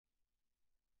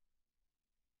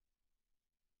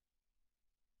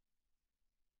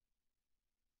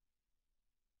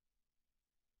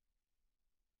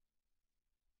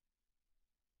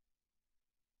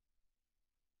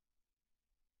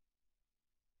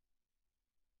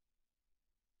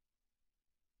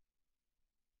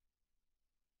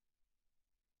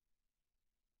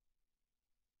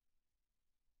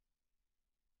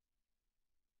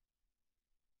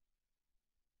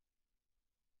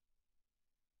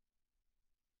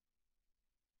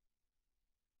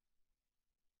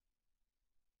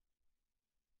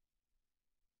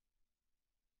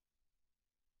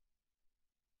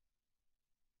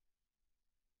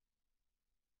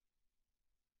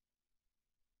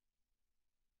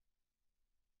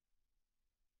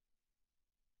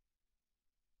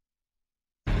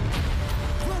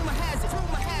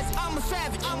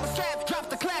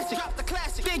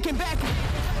thinking back.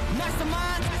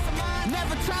 Mastermind,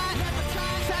 never tried.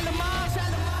 Tell them all.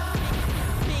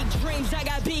 Big dreams, I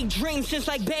got big dreams just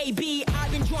like baby.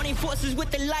 I've been joining forces with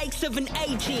the likes of an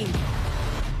A-team.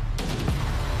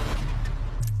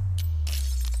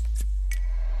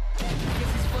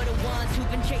 This is for the ones who've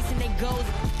been chasing their goals.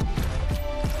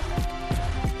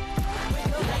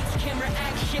 Lights, camera,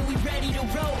 action, we ready to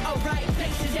roll. Alright,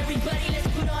 faces, everybody, let's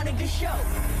put on a good show.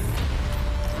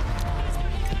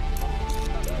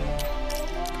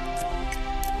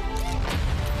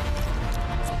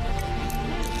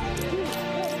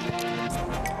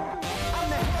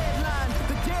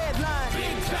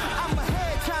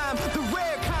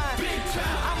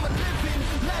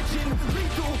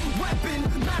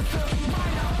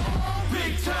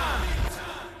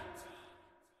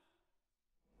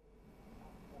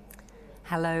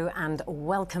 Hello and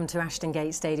welcome to Ashton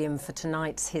Gate Stadium for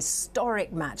tonight's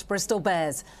historic match, Bristol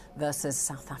Bears versus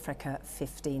South Africa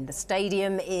 15. The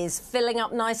stadium is filling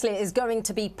up nicely. It is going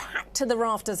to be packed to the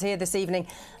rafters here this evening,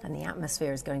 and the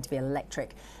atmosphere is going to be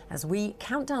electric as we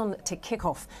count down to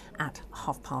kick-off at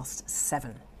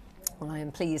 7:30. Well, I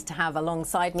am pleased to have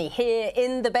alongside me here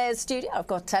in the Bears studio, I've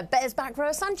got Bears back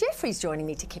row son Jeffrey's joining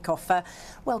me to kick off.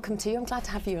 Welcome to you. I'm glad to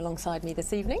have you alongside me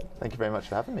this evening. Thank you very much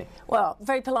for having me. Well,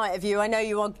 very polite of you. I know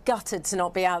you are gutted to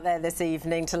not be out there this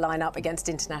evening to line up against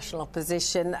international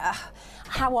opposition.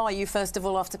 How are you, first of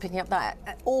all, after picking up that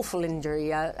awful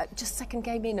injury, just second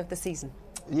game in of the season?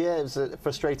 Yeah, it was a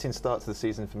frustrating start to the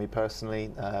season for me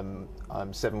personally.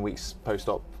 I'm 7 weeks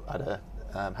post-op at a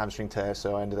hamstring tear,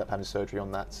 so I ended up having surgery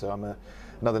on that, so I'm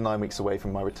another 9 weeks away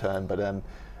from my return. But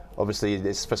obviously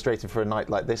it's frustrating for a night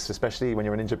like this, especially when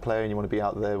you're an injured player and you want to be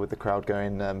out there with the crowd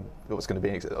going. What's going to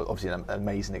be obviously an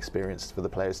amazing experience for the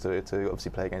players to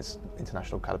obviously play against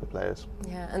international caliber players.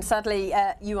 Yeah, and sadly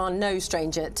you are no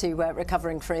stranger to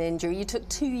recovering from an injury. You took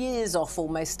 2 years off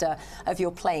almost of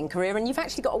your playing career, and you've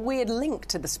actually got a weird link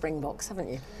to the Springboks, haven't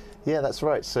you? Yeah, that's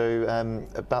right. So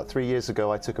about 3 years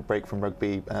ago, I took a break from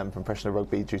rugby, from professional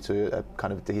rugby, due to a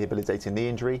kind of debilitating knee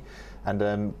injury.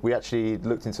 And we actually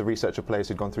looked into research of players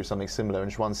who'd gone through something similar.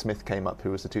 And Juan Smith came up,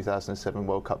 who was the 2007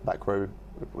 World Cup back row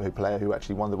player who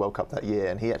actually won the World Cup that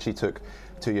year. And he actually took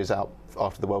 2 years out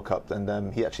after the World Cup.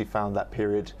 And he actually found that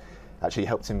period actually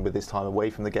helped him with his time away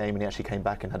from the game, and he actually came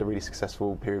back and had a really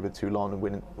successful period with Toulon and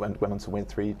went on to win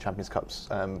 3 Champions Cups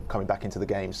coming back into the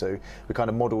game. So we kind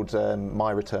of modelled my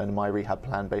return and my rehab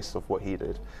plan based off what he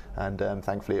did, and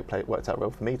thankfully it worked out well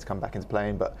for me to come back into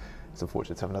playing, but it's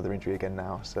unfortunate to have another injury again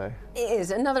now. So it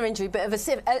is another injury, but of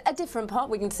a different part.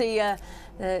 We can see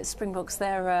the Springboks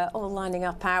there all lining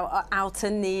up out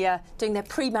and doing their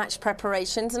pre-match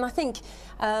preparations, and I think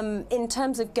in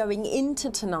terms of going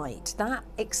into tonight, that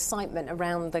excitement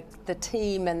around the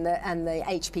team and the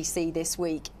HPC this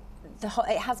week,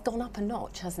 it has gone up a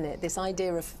notch, hasn't it? This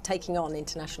idea of taking on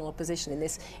international opposition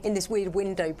in this weird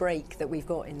window break that we've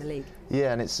got in the league.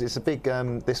 Yeah, and it's a big.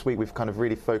 This week we've kind of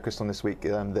really focused on this week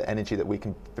the energy that we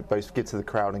can both give to the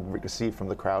crowd and receive from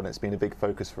the crowd. And it's been a big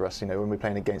focus for us. You know, when we're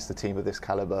playing against a team of this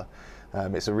calibre,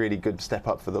 it's a really good step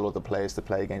up for a lot of the players to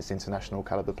play against international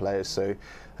calibre players. So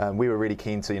we were really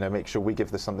keen to make sure we give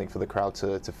something for the crowd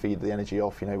to feed the energy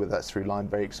off. Whether that's through line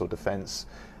breaks or defence.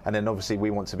 And then obviously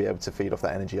we want to be able to feed off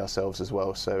that energy ourselves as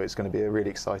well. So it's going to be a really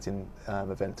exciting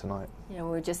event tonight. Yeah,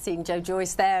 we've just seen Joe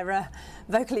Joyce there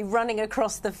vocally running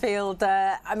across the field.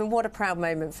 I mean, what a proud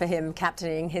moment for him,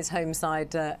 captaining his home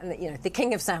side, the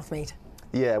king of Southmead.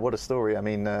 Yeah, what a story. I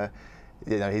mean,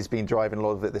 he's been driving a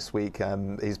lot of it this week.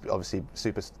 He's obviously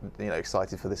super,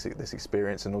 excited for this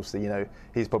experience, and also,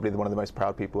 he's probably one of the most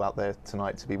proud people out there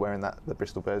tonight to be wearing the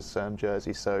Bristol Bears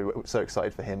jersey. So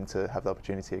excited for him to have the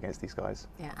opportunity against these guys.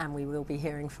 Yeah, and we will be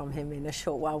hearing from him in a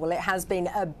short while. Well, it has been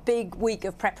a big week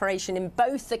of preparation in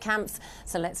both the camps.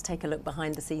 So let's take a look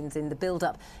behind the scenes in the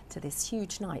build-up to this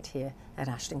huge night here at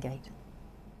Ashton Gate.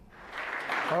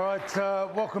 All right,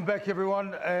 welcome back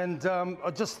everyone, and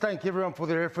I just thank everyone for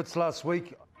their efforts last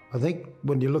week. I think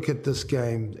when you look at this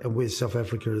game and where South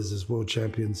Africa is as world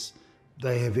champions,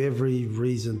 they have every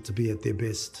reason to be at their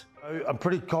best. I'm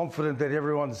pretty confident that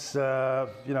everyone's,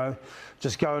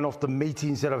 just going off the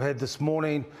meetings that I've had this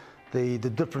morning, the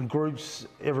different groups,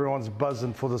 everyone's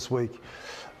buzzing for this week.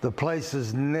 The place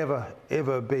has never,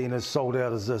 ever been as sold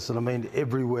out as this, and I mean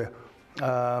everywhere.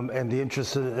 And the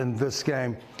interest in this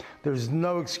game, there is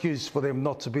no excuse for them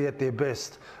not to be at their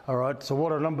best. All right, so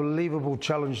what an unbelievable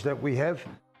challenge that we have.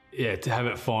 Yeah, to have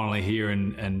it finally here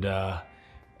and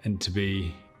to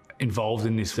be involved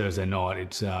in this Thursday night,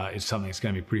 it's something that's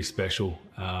going to be pretty special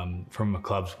from a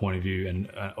club's point of view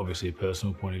and obviously a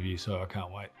personal point of view. So I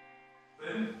can't wait.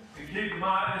 To keep them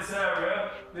out in this area,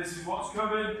 this is what's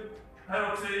coming.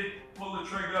 penalty, pull the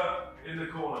trigger in the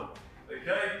corner.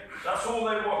 Okay? That's all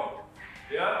they want.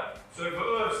 Yeah? So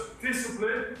for us,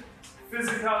 discipline,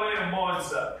 physicality and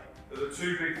mindset are the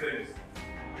two big things.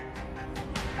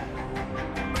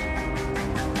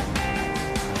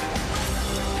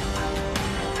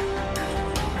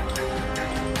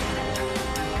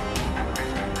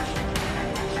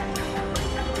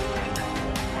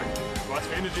 Right,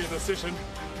 so energy in the session,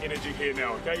 energy here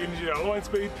now, okay? Energy at our line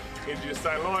speed, energy to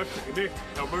stay alive, to connect,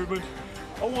 our movement.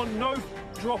 I want no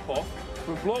drop off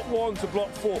from block 1 to block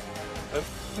 4.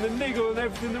 And the niggle and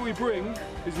everything that we bring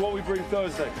is what we bring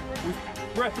Thursday. We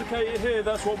replicate it here,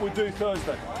 that's what we do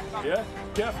Thursday. Yeah?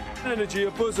 Get energy,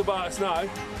 a buzz about us now,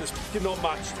 that's not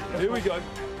matched. Here we go.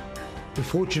 We're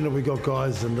fortunate we got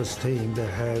guys in this team that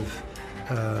have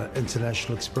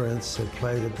international experience, have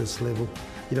played at this level.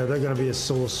 You know, they're going to be a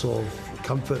source of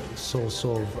comfort, a source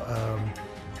of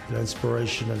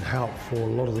inspiration and help for a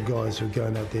lot of the guys who are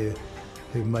going out there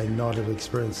who may not have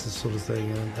experienced this sort of thing,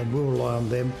 and we'll rely on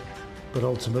them, but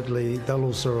ultimately they'll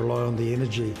also rely on the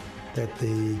energy that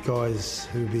the guys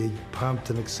who be pumped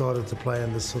and excited to play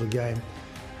in this sort of game,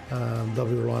 they'll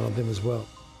be relying on them as well.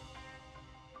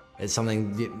 It's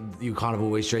something you kind of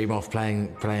always dream of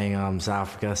playing South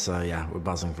Africa, so yeah, we're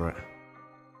buzzing for it.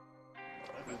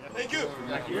 Thank you.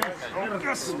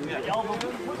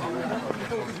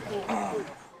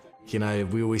 You know,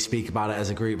 we always speak about it as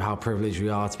a group, how privileged we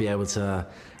are to be able to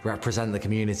represent the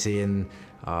community, and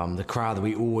the crowd that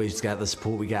we always get, the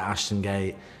support we get at Ashton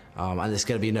Gate, and it's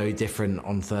going to be no different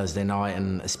on Thursday night,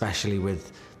 and especially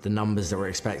with the numbers that we're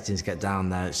expecting to get down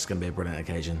there, it's just going to be a brilliant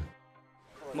occasion.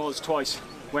 Moz twice,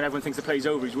 when everyone thinks the play's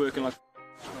over, he's working like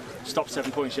stop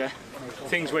 7 points, yeah?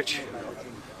 Things which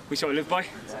we sort of live by.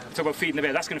 We talk about feeding the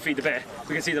bear, that's going to feed the bear.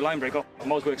 We can see the line break up.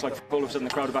 Moz works like all of a sudden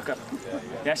the crowd are back up.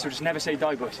 Yeah, so just never say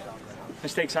die, boys.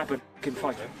 Mistakes happen, can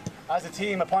fight. As a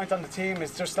team, a point on the team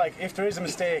is just like, if there is a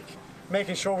mistake,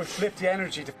 making sure we flip the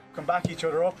energy to come back each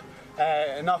other up,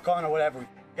 and knock on or whatever. We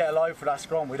get alive for that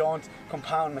scrum. We don't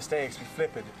compound mistakes, we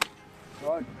flip it.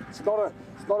 Right. It's not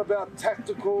about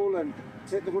tactical and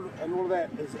technical and all of that.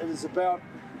 It is about,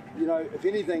 you know, if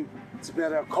anything, it's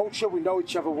about our culture. We know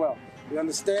each other well. We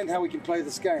understand how we can play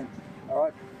this game, all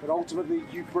right? But ultimately,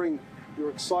 you bring your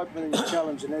excitement and your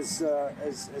challenge. And as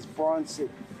Brian said,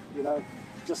 you know,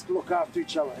 just look after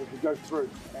each other as we go through,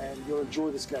 and you'll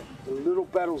enjoy this game. The little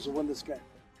battles will win this game.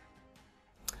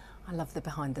 I love the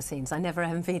behind the scenes. I never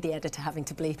envy the editor having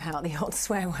to bleep out the odd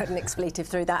swear word and expletive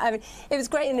through that. I mean, it was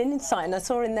great and an insight, and I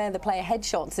saw in there the player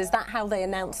headshots. Is that how they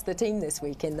announced the team this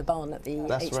week in the barn at the HBC?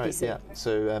 That's right, yeah.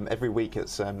 So every week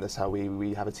that's how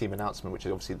we have a team announcement, which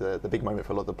is obviously the big moment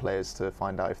for a lot of the players to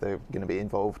find out if they're going to be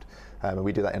involved. And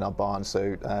we do that in our barn.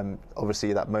 So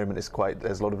obviously that moment is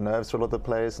there's a lot of nerves for a lot of the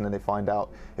players, and then they find out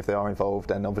if they are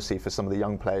involved. And obviously for some of the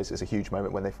young players, it's a huge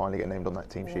moment when they finally get named on that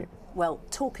team sheet. Well,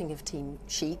 talking of team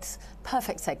sheets,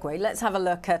 perfect segue. Let's have a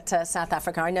look at South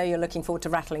Africa. I know you're looking forward to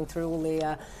rattling through all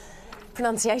the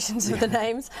pronunciations of the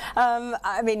names.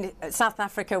 I mean, South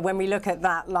Africa, when we look at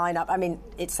that lineup, I mean,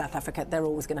 it's South Africa. They're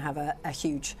always going to have a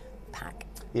huge pack.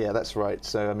 Yeah, that's right.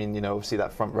 So, I mean, you know, obviously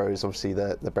that front row is obviously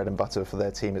the bread and butter for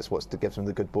their team. It's what gives them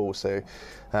the good ball. So,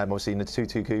 obviously,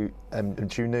 Natutuku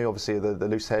Junu, obviously the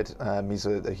loose head, he's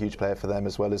a huge player for them,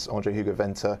 as well as Andre Hugo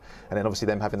Venter. And then obviously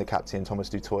them having the captain, Thomas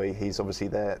du Toit, he's obviously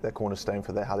their cornerstone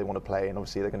for how they want to play. And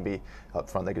obviously they're going to be up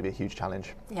front. They're going to be a huge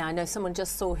challenge. Yeah, I know someone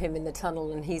just saw him in the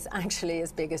tunnel, and he's actually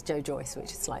as big as Joe Joyce,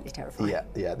 which is slightly terrifying.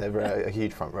 Yeah, they're a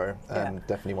huge front row.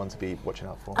 Definitely one to be watching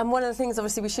out for. And one of the things,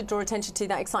 obviously, we should draw attention to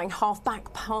that exciting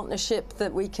half-back partnership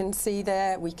that we can see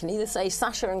there. We can either say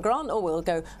Sasha and Grant, or we'll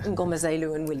go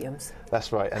Ngomazelu and Williams.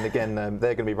 That's right. And again,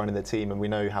 they're going to be running the team, and we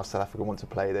know how South Africa want to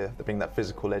play. They bring that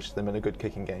physical edge to them and a good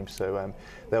kicking game. So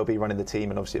they'll be running the team,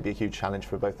 and obviously it'll be a huge challenge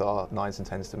for both our 9s and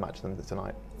 10s to match them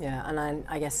tonight. Yeah, and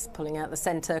I guess pulling out the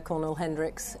centre, Cornel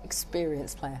Hendricks,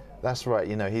 experienced player. That's right.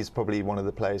 You know, he's probably one of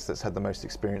the players that's had the most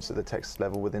experience at the Texas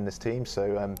level within this team.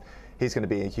 So he's going to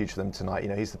be huge for them tonight. You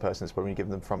know, he's the person that's probably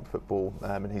giving them front football,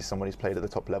 and he's someone who's played at the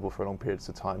top level for long periods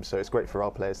of time. So it's great for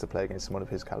our players to play against someone of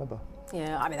his calibre.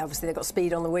 Yeah, I mean, obviously they've got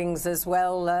speed on the wings as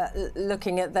well.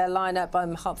 Looking at their lineup,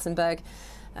 Hartzenberg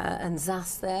and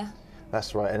Zas there.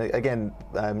 That's right, and again,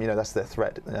 you know, that's their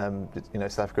threat. You know,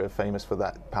 South Africa are famous for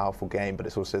that powerful game, but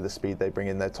it's also the speed they bring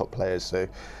in their top players. So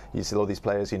you see a lot of these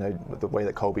players, you know, the way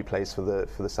that Colby plays for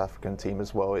the South African team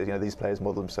as well. You know, these players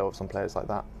model themselves on players like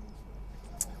that.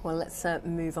 Well, let's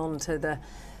move on to the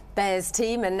Bears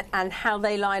team and how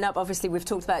they line up. Obviously, we've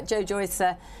talked about Joe Joyce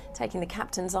taking the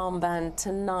captain's armband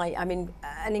tonight. I mean,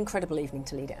 an incredible evening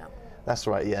to lead it out. That's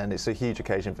right, yeah, and it's a huge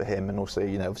occasion for him, and also,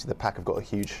 you know, obviously the pack have got a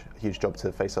huge job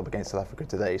to face up against South Africa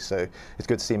today, so it's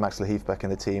good to see Max Laheath back in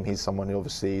the team. He's someone who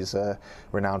obviously is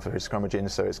renowned for his scrummaging,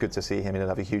 so it's good to see him in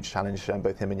another huge challenge,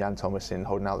 both him and Jan Thomas in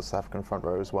holding out the South African front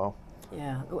row as well.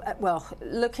 Yeah, well,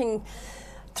 looking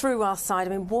through our side, I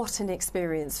mean, what an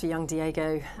experience for young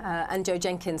Diego and Joe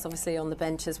Jenkins, obviously on the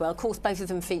bench as well. Of course, both of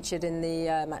them featured in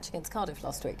the match against Cardiff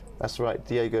last week. That's right,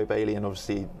 Diego Bailey and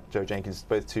obviously Joe Jenkins,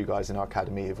 both two guys in our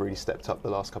academy, have really stepped up the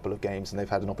last couple of games, and they've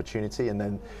had an opportunity, and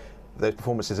then those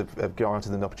performances have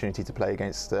granted them the opportunity to play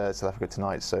against South Africa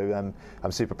tonight. So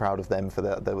I'm super proud of them for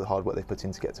the hard work they've put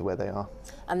in to get to where they are.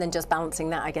 And then just balancing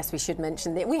that, I guess we should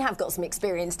mention that we have got some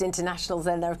experienced internationals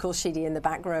then there. Of course, Sheedy in the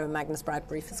back row and Magnus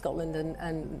Bradbury for Scotland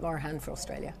and Morahan for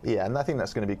Australia. Yeah, and I think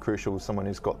that's going to be crucial. Someone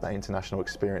who's got that international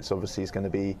experience obviously is going to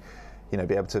be, you know,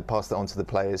 be able to pass that on to the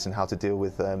players and how to deal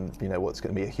with, you know, what's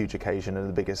going to be a huge occasion and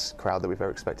the biggest crowd that we've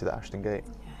ever expected at Ashton Gate.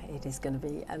 It is going to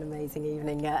be an amazing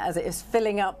evening as it is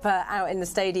filling up out in the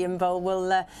Stadium Bowl.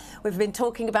 We've been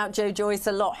talking about Joe Joyce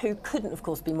a lot, who couldn't, of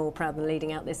course, be more proud than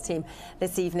leading out this team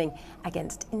this evening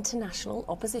against international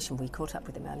opposition. We caught up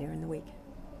with him earlier in the week.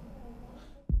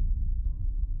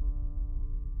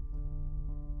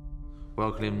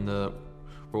 Welcoming the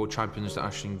world champions to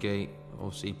Ashton Gate.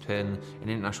 Obviously, playing an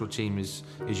international team is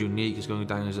unique. It's going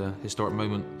down as a historic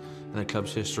moment in the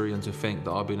club's history, and to think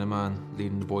that I've been a man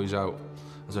leading the boys out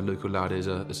as a local lad is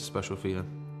a special feeling.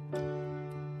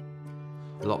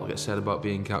 A lot gets said about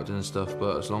being captain and stuff,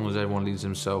 but as long as everyone leads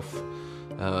himself,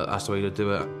 that's the way to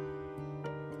do it.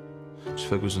 Just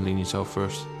focus on leading yourself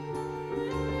first.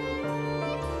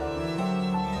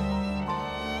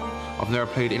 I've never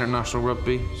played international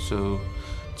rugby, so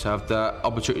to have that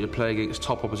opportunity to play against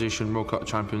top opposition, World Cup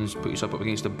champions, put yourself up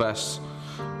against the best,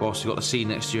 whilst you've got the C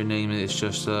next to your name, it's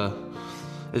just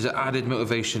there's an added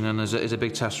motivation, and there's a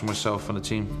big test for myself and the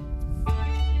team.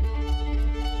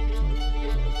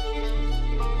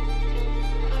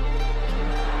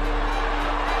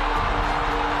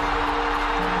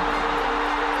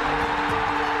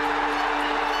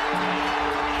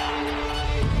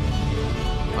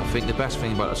 I think the best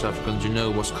thing about the South Africans, you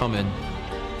know what's coming.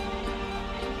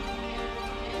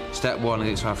 Step one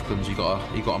against South Africans, you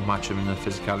got to match them in the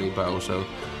physicality battle, so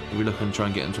we'll be looking to try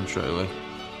and get into them straight away.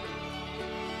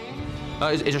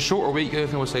 It's a shorter week. The other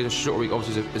thing I would say, it's a shorter week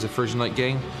obviously is a Thursday night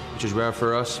game, which is rare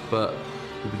for us, but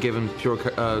we've been given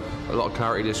a lot of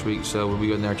clarity this week, so we'll be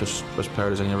going there just as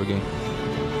prepared as any other game.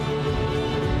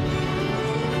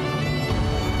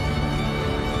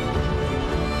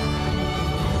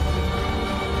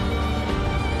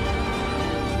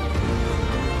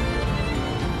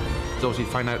 Obviously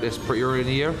find out this pretty early in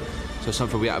the year, so it's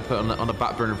something we had to put on the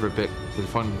back burner for a bit, because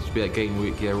it's fun to be at game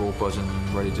week. Yeah, we're all buzzing and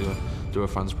ready to do our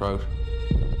fans proud.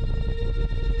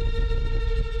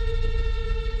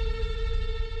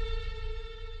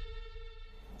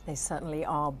 They certainly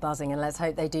are buzzing, and let's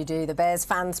hope they do the Bears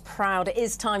fans proud. It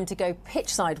is time to go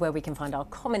pitchside, where we can find our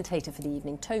commentator for the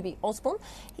evening, Toby Osborne.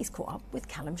 He's caught up with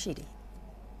Callum Sheedy.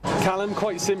 Callum,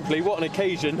 quite simply, what an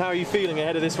occasion. How are you feeling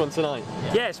ahead of this one tonight?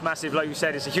 Yeah, it's massive. Like you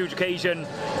said, it's a huge occasion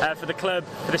for the club,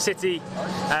 for the city.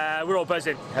 We're all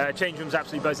buzzing. Change room's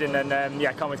absolutely buzzing, and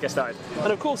yeah, can't wait to get started.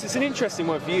 And of course, it's an interesting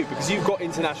one for you because you've got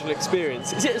international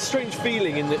experience. Is it a strange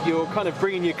feeling in that you're kind of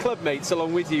bringing your club mates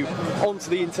along with you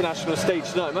onto the international stage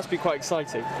tonight? It must be quite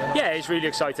exciting. Yeah, it's really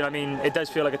exciting. I mean, it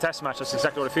does feel like a test match. That's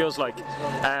exactly what it feels like.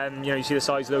 You know, you see the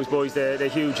size of those boys; they're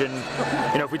huge, and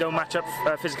you know, if we don't match up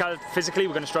physically,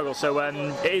 we're going to struggle. So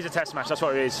it is a test match, that's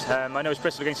what it is. I know it's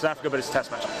Bristol against South Africa, but it's a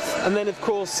test match. And then, of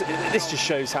course, this just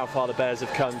shows how far the Bears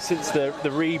have come since the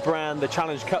rebrand, the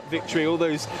Challenge Cup victory, all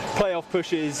those playoff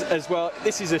pushes as well.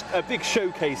 This is a big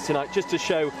showcase tonight, just to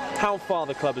show how far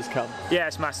the club has come. Yeah,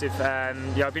 it's massive.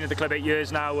 Yeah, I've been at the club 8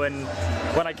 years now, and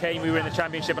when I came, we were in the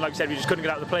Championship, and like I said, we just couldn't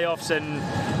get out of the playoffs, and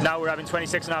now we're having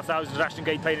 26,500 at Ashton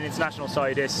Gate playing an international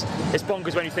side. It's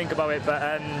bonkers when you think about it, but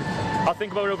I'll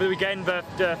think about it over the weekend, but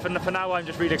for now, I'm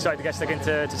just really excited to get stuck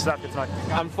into South Africa tonight.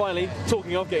 And finally,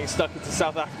 talking of getting stuck into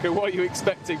South Africa, what are you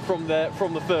expecting from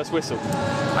the first whistle?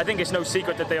 I think it's no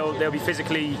secret that they'll be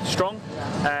physically strong.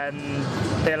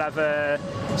 They'll have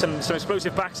some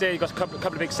explosive backs there. You've got a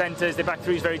couple of big centres. Their back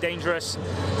three is very dangerous,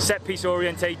 set piece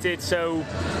orientated. So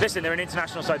listen, they're an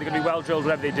international side. They're going to be well drilled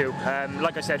whatever they do.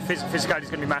 Like I said, physicality is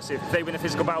going to be massive. If they win the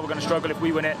physical battle, we're going to struggle. If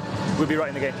we win it, we'll be right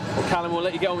in the game. Well, Callum, we'll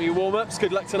let you get on with your warm-ups.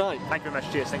 Good luck tonight. Thank you very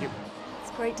much. Cheers. Thank you.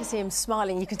 Great to see him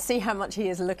smiling. You could see how much he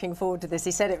is looking forward to this.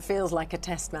 He said it feels like a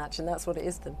test match, and that's what it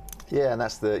is then. Yeah, and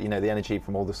that's the the energy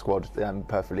from all the squad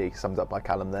perfectly summed up by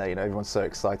Callum there. Everyone's so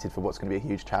excited for what's going to be a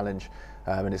huge challenge,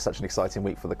 and it's such an exciting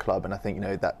week for the club. And I think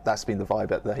that's been the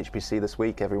vibe at the HPC this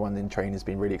week. Everyone in training has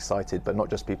been really excited, but not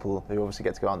just people who obviously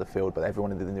get to go out on the field, but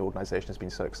everyone in the organisation has been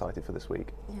so excited for this week.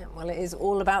 Yeah, well, it is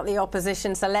all about the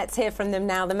opposition, so let's hear from them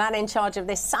now. The man in charge of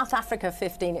this South Africa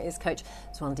 15 is coach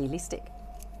Zwandi Listic.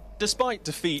 Despite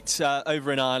defeat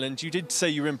over in Ireland, you did say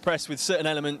you were impressed with certain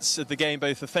elements of the game,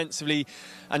 both offensively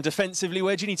and defensively.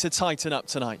 Where do you need to tighten up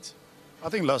tonight? I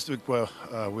think last week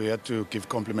we had to give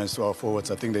compliments to our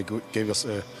forwards. I think they gave us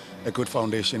a good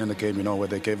foundation in the game, where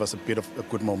they gave us a bit of a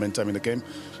good momentum in the game.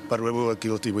 But where we were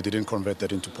guilty, we didn't convert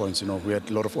that into points. We had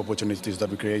a lot of opportunities that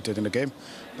we created in the game.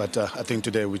 But I think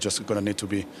today we're just going to need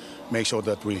to make sure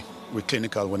that we're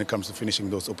clinical when it comes to finishing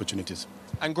those opportunities.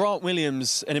 And Grant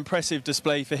Williams, an impressive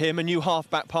display for him, a new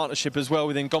half-back partnership as well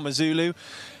within Ngomazulu.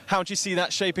 How do you see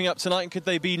that shaping up tonight? And could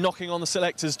they be knocking on the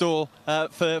selector's door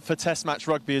for Test match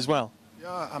rugby as well?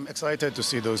 Yeah, I'm excited to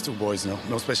see those two boys,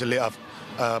 especially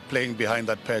playing behind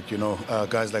that pack,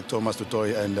 guys like Thomas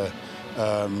Tutoy and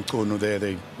Kunu there,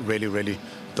 they really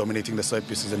dominating the side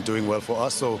pieces and doing well for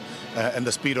us. So, and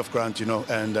the speed of Grant,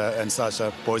 and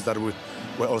Sasha, boys that were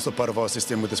also part of our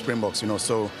system with the Springboks,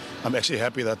 So I'm actually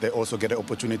happy that they also get an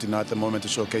opportunity now at the moment to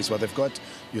showcase what they've got.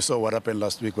 You saw what happened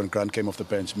last week when Grant came off the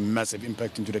bench, massive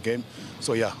impact into the game.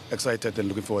 So yeah, excited and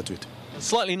looking forward to it.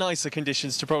 Slightly nicer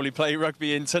conditions to probably play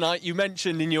rugby in tonight. You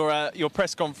mentioned in your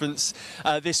press conference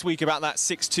this week about that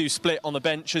 6-2 split on the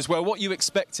bench as well. What are you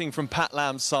expecting from Pat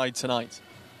Lamb's side tonight?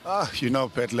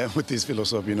 Pat Lam with his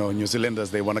philosophy, New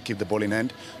Zealanders, they want to keep the ball in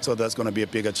hand. So that's going to be a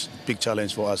big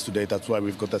challenge for us today. That's why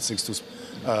we've got that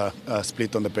 6-2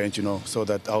 split on the bench, so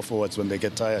that our forwards, when they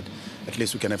get tired, at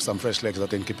least we can have some fresh legs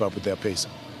that can keep up with their pace.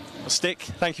 Stick,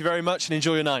 thank you very much and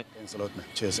enjoy your night. Thanks a lot, man.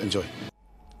 Cheers, enjoy.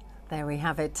 There we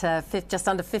have it, just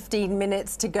under 15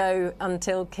 minutes to go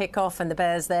until kick-off, and the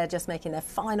Bears there just making their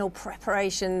final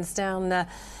preparations down there.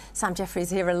 Sam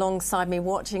Jeffries here alongside me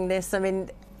watching this. I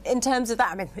mean, in terms of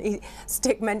that,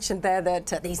 Stick mentioned there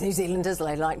that these New Zealanders,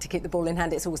 they like to keep the ball in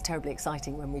hand. It's always terribly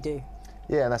exciting when we do.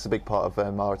 Yeah, and that's a big part of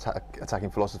our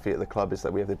attacking philosophy at the club, is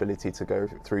that we have the ability to go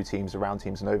through teams, around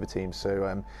teams and over teams.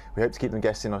 So we hope to keep them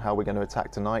guessing on how we're going to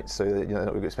attack tonight, so that,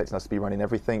 we're expecting us to be running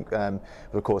everything. But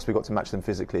of course, we've got to match them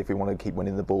physically if we want to keep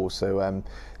winning the ball. So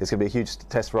it's going to be a huge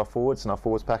test for our forwards and our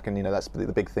forwards pack, and that's the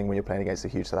big thing when you're playing against a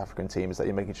huge South African team, is that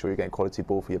you're making sure you're getting quality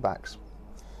ball for your backs.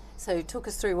 So talk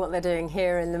us through what they're doing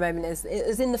here in the moment.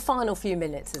 Is in the final few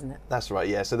minutes, isn't it? That's right,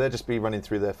 yeah. So they'll just be running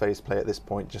through their phase play at this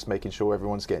point, just making sure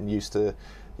everyone's getting used to,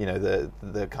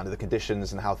 the kind of the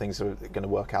conditions and how things are going to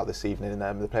work out this evening.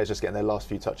 And the players just getting their last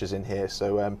few touches in here.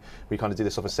 So we kind of do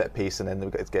this off a set piece, and then we'll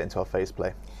get into our phase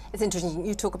play. It's interesting.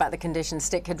 You talk about the conditions.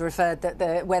 Stick had referred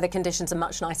that where the conditions are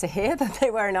much nicer here than they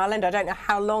were in Ireland. I don't know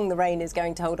how long the rain is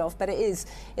going to hold off, but it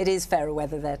is fairer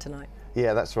weather there tonight.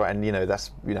 Yeah, that's right, and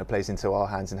that's plays into our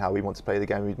hands and how we want to play the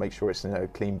game. We make sure it's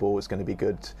clean ball, it's going to be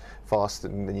good, fast,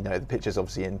 and the pitch is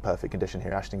obviously in perfect condition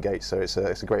here at Ashton Gate, so it's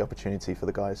a great opportunity for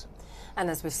the guys. And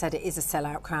as we've said, it is a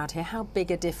sellout crowd here. How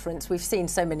big a difference? We've seen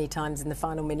so many times in the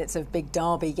final minutes of big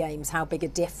derby games how big a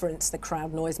difference the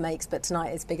crowd noise makes, but tonight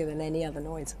it's bigger than any other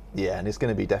noise. Yeah, and it's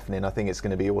going to be deafening, and I think it's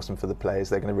going to be awesome for the players.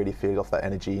 They're going to really feed off that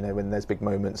energy, when there's big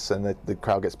moments and the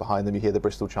crowd gets behind them, you hear the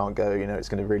Bristol chant go, it's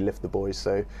going to really lift the boys.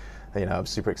 So I'm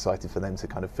super excited for them to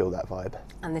kind of feel that vibe.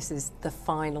 And this is the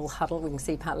final huddle. We can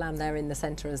see Pat Lam there in the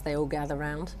centre as they all gather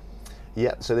round.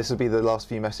 Yeah, so this will be the last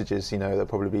few messages, they'll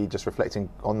probably be just reflecting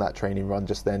on that training run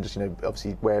just then,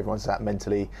 obviously where everyone's at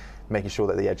mentally, making sure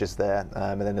that the edge is there,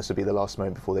 and then this will be the last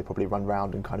moment before they probably run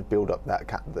round and kind of build up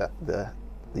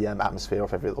the atmosphere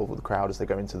of all the crowd as they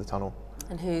go into the tunnel.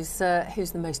 And who's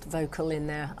the most vocal in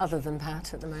there, other than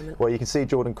Pat, at the moment? Well, you can see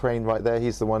Jordan Crane right there.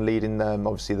 He's the one leading,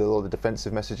 obviously, a lot of the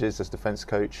defensive messages as defence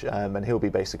coach, and he'll be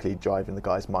basically driving the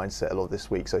guys' mindset a lot this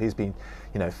week. So he's been,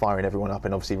 firing everyone up,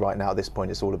 and obviously right now at this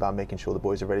point, it's all about making sure the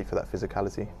boys are ready for that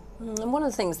physicality. And one of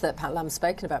the things that Pat Lam's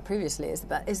spoken about previously is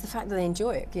the fact that they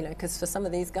enjoy it, because for some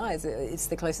of these guys, it's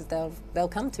the closest they'll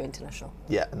come to international.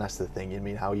 Yeah, and that's the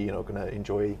thing. How are you not going to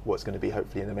enjoy what's going to be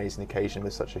hopefully an amazing occasion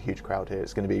with such a huge crowd here?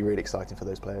 It's going to be really exciting for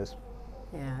those players.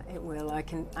 Yeah, it will. I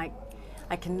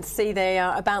can see they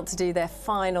are about to do their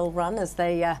final run as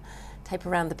they tape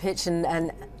around the pitch,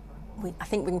 and I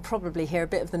think we can probably hear a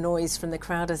bit of the noise from the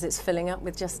crowd as it's filling up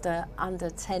with just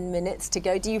under 10 minutes to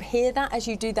go. Do you hear that as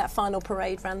you do that final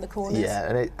parade round the corners?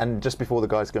 Yeah, and just before the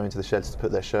guys go into the sheds to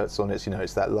put their shirts on,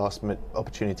 it's that last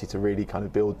opportunity to really kind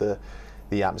of build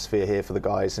the atmosphere here for the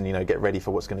guys and get ready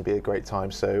for what's going to be a great time.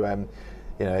 So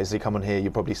as you come on here, you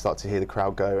probably start to hear the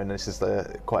crowd go, and this is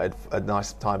quite a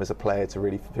nice time as a player to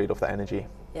really feed off that energy.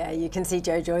 Yeah, you can see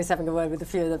Joe Joyce having a word with a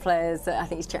few of the players. I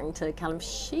think he's chatting to Callum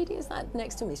Sheedy. Is that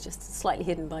next to him? He's just slightly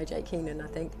hidden by Jake Keenan, I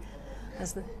think.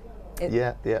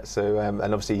 Yeah. So and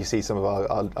obviously you see some of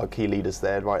our key leaders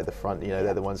there right at the front. You know,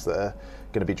 they're the ones that are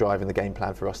going to be driving the game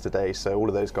plan for us today. So all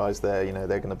of those guys there, you know,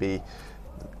 they're going to be,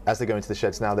 as they go into the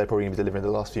sheds now, they're probably going to be delivering the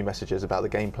last few messages about the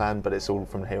game plan. But it's all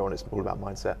from here on. It's all about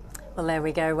mindset. Well, there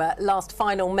we go. Last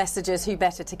final messages. Who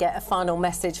better to get a final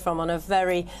message from on a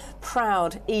very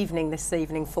proud evening this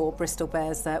evening for Bristol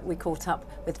Bears? We caught up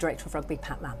with Director of Rugby,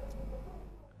 Pat Lamb.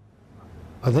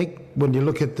 I think when you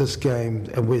look at this game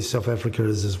and where South Africa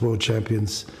is as world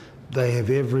champions, they have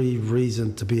every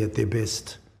reason to be at their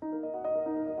best.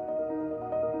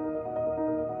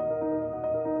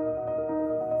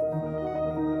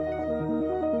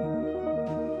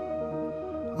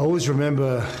 I always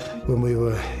remember when we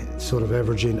were sort of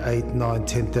averaging 8, 9,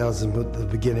 10,000 at the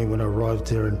beginning when I arrived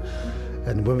here,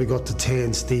 and when we got to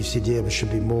 10, Steve said, yeah, there should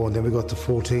be more, and then we got to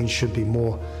 14, should be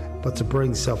more. But to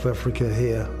bring South Africa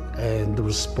here and the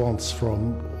response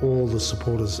from all the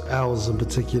supporters, ours in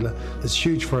particular, it's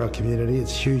huge for our community,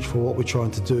 it's huge for what we're trying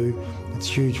to do, it's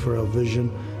huge for our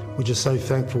vision. We're just so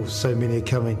thankful so many are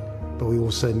coming, but we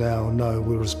also now know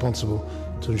we're responsible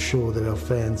to ensure that our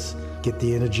fans get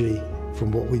the energy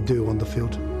from what we do on the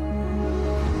field.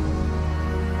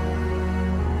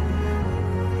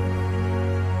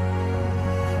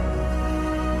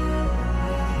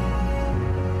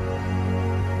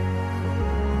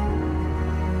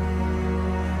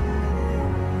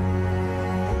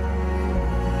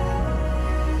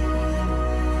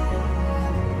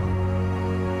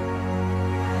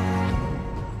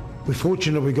 We're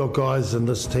fortunate we got guys in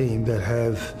this team that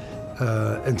have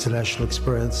international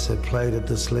experience, have played at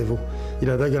this level. You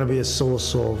know, they're going to be a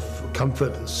source of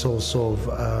comfort, a source of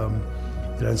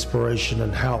inspiration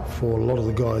and help for a lot of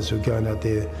the guys who are going out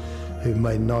there who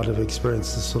may not have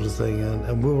experienced this sort of thing,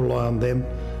 and we'll rely on them,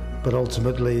 but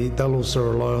ultimately they'll also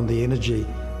rely on the energy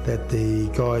that the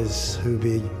guys who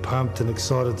be pumped and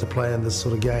excited to play in this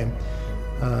sort of game,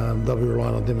 they'll be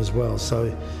relying on them as well.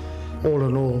 So all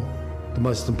in all, the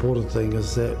most important thing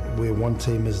is that we're one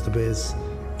team as the Bears,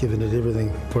 giving it everything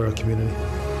for our community.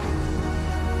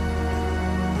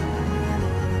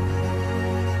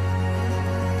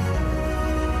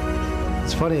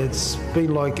 It's funny, it's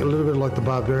been like a little bit like the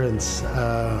Barbarians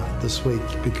this week,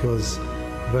 because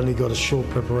we've only got a short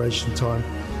preparation time.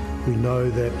 We know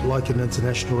that, like in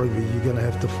international rugby, you're going to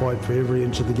have to fight for every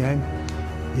inch of the game.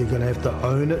 You're going to have to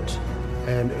own it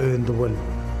and earn the win.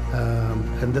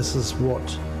 And this is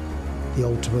what the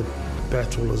ultimate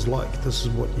battle is like. This is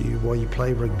what why you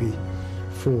play rugby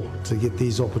for, to get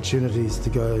these opportunities to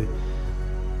go,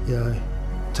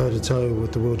 toe to toe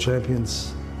with the world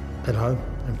champions at home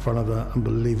in front of an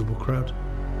unbelievable crowd.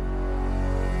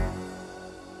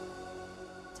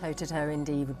 Toe-to-toe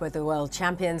indeed with the world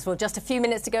champions. Well, just a few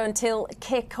minutes to go until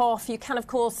kick-off. You can, of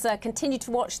course, continue to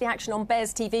watch the action on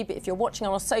Bears TV, but if you're watching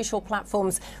on our social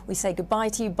platforms, we say goodbye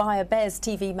to you. Buy a Bears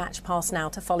TV Match Pass now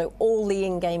to follow all the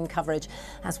in-game coverage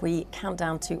as we count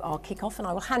down to our kick-off. And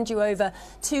I will hand you over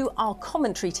to our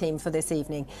commentary team for this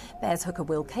evening. Bears hooker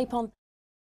Will Capon.